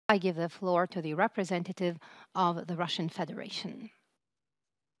I give the floor to the representative of the Russian Federation.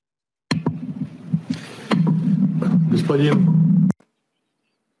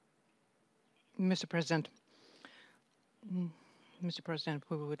 Mr. President,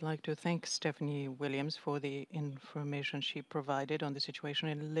 we would like to thank Stephanie Williams for the information she provided on the situation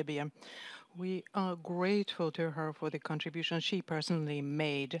in Libya. We are grateful to her for the contribution she personally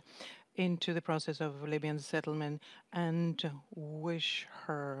made into the process of Libyan settlement and wish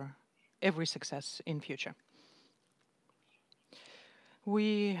her every success in future.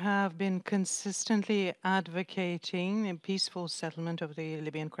 We have been consistently advocating a peaceful settlement of the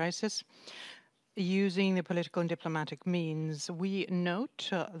Libyan crisis using the political and diplomatic means. We note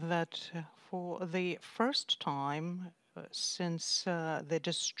that for the first time since the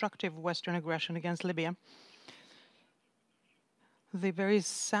destructive Western aggression against Libya, the very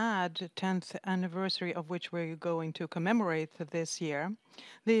sad 10th anniversary of which we're going to commemorate this year,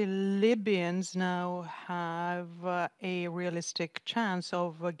 the Libyans now have a realistic chance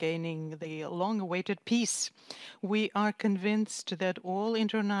of gaining the long-awaited peace. We are convinced that all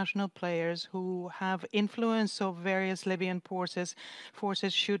international players who have influence of various Libyan forces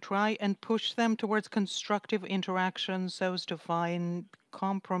should try and push them towards constructive interactions so as to find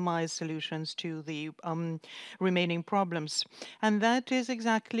compromise solutions to the remaining problems. And that is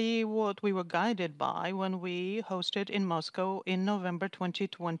exactly what we were guided by when we hosted in Moscow in November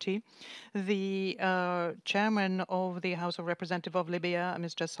 2020 the chairman of the House of Representatives of Libya,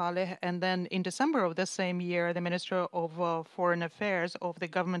 Mr. Saleh, and then in December of the same year, the Minister of Foreign Affairs of the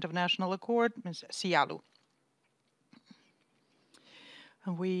Government of National Accord, Ms. Sialu.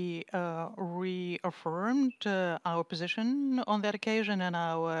 We reaffirmed our position on that occasion, and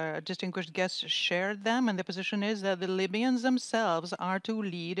our distinguished guests shared them. And the position is that the Libyans themselves are to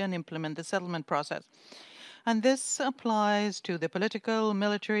lead and implement the settlement process. And this applies to the political,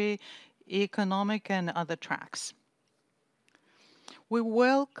 military, economic, and other tracks. We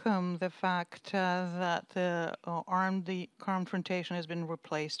welcome the fact that the armed confrontation has been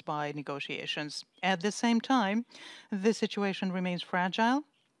replaced by negotiations. At the same time, the situation remains fragile.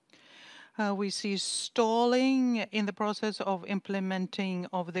 We see stalling in the process of implementing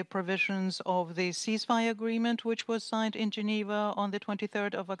of the provisions of the ceasefire agreement, which was signed in Geneva on the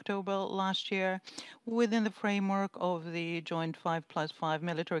 23rd of October last year within the framework of the joint 5+5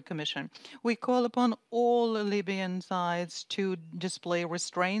 military commission. We call upon all Libyan sides to display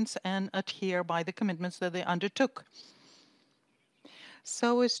restraints and adhere by the commitments that they undertook,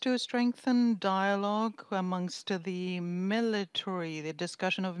 so as to strengthen dialogue amongst the military. The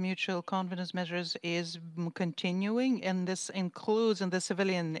discussion of mutual confidence measures is continuing, and this includes in the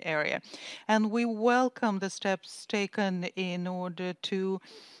civilian area. And we welcome the steps taken in order to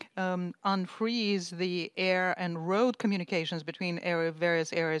unfreeze the air and road communications between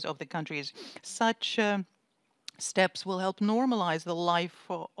various areas of the countries. Such steps will help normalize the life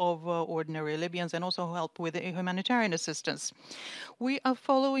of ordinary Libyans and also help with humanitarian assistance. We are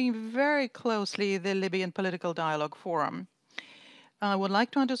following very closely the Libyan Political Dialogue Forum. I would like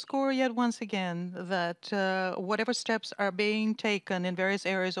to underscore yet once again that whatever steps are being taken in various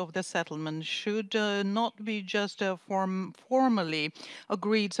areas of the settlement should not be just formally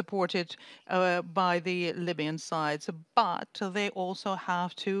agreed, supported by the Libyan sides, but they also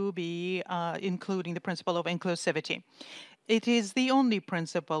have to be including the principle of inclusivity. It is the only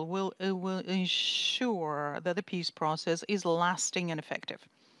principle will ensure that the peace process is lasting and effective.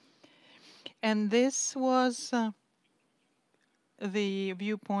 And this was the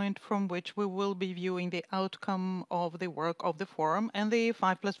viewpoint from which we will be viewing the outcome of the work of the forum and the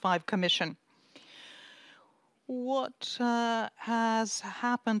 5+5 Commission. What has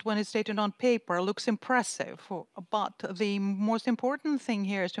happened when it's stated on paper looks impressive, but the most important thing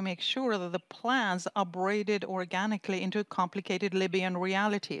here is to make sure that the plans are braided organically into complicated Libyan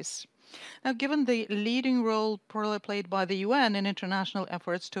realities. Now, given the leading role played by the UN in international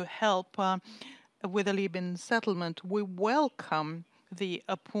efforts to help with the Libyan settlement, we welcome the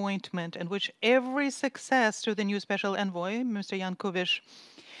appointment in which every success to the new special envoy, Mr. Yankovic,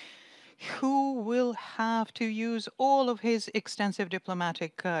 who will have to use all of his extensive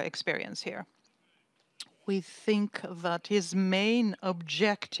diplomatic experience here. We think that his main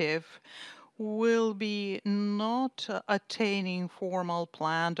objective will be not attaining formal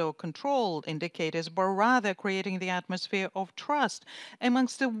planned or controlled indicators, but rather creating the atmosphere of trust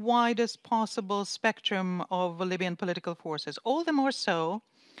amongst the widest possible spectrum of Libyan political forces. All the more so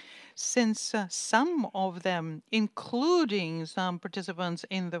since some of them, including some participants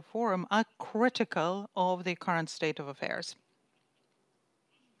in the forum, are critical of the current state of affairs.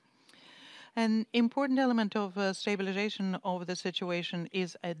 An important element of stabilization of the situation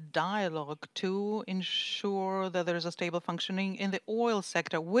is a dialogue to ensure that there is a stable functioning in the oil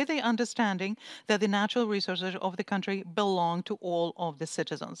sector, with the understanding that the natural resources of the country belong to all of the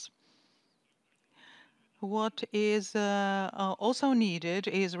citizens. What is also needed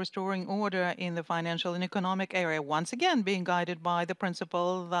is restoring order in the financial and economic area, once again being guided by the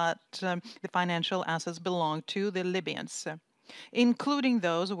principle that the financial assets belong to the Libyans, including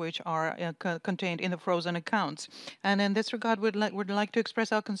those which are contained in the frozen accounts. And in this regard, we'd like to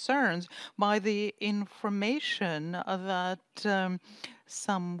express our concerns by the information that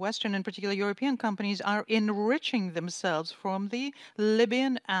some Western, in particular European companies, are enriching themselves from the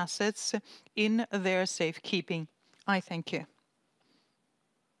Libyan assets in their safekeeping. I thank you.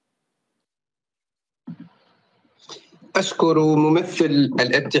 أشكر ممثل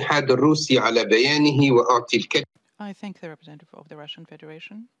الاتحاد الروسي على بيانه وأعطي الكلمة. I thank the representative of the Russian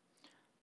Federation.